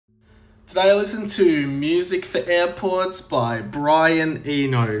Today I listened to Music for Airports by Brian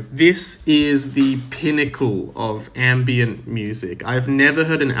Eno. This is the pinnacle of ambient music. I've never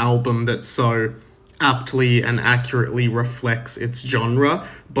heard an album that so aptly and accurately reflects its genre,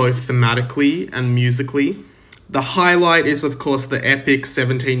 both thematically and musically. The highlight is, of course, the epic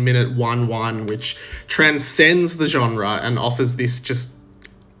 17-minute 1-1, which transcends the genre and offers this just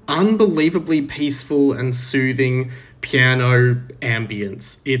unbelievably peaceful and soothing piano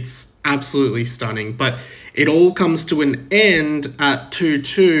ambience. It's absolutely stunning, but it all comes to an end at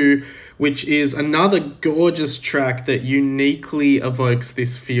 2-2, which is another gorgeous track that uniquely evokes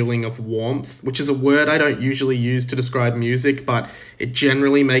this feeling of warmth, which is a word I don't usually use to describe music, but it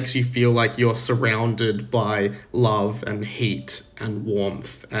generally makes you feel like you're surrounded by love and heat and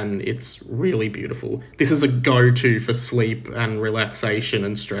warmth, and it's really beautiful. This is a go-to for sleep and relaxation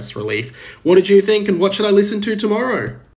and stress relief. What did you think, and what should I listen to tomorrow?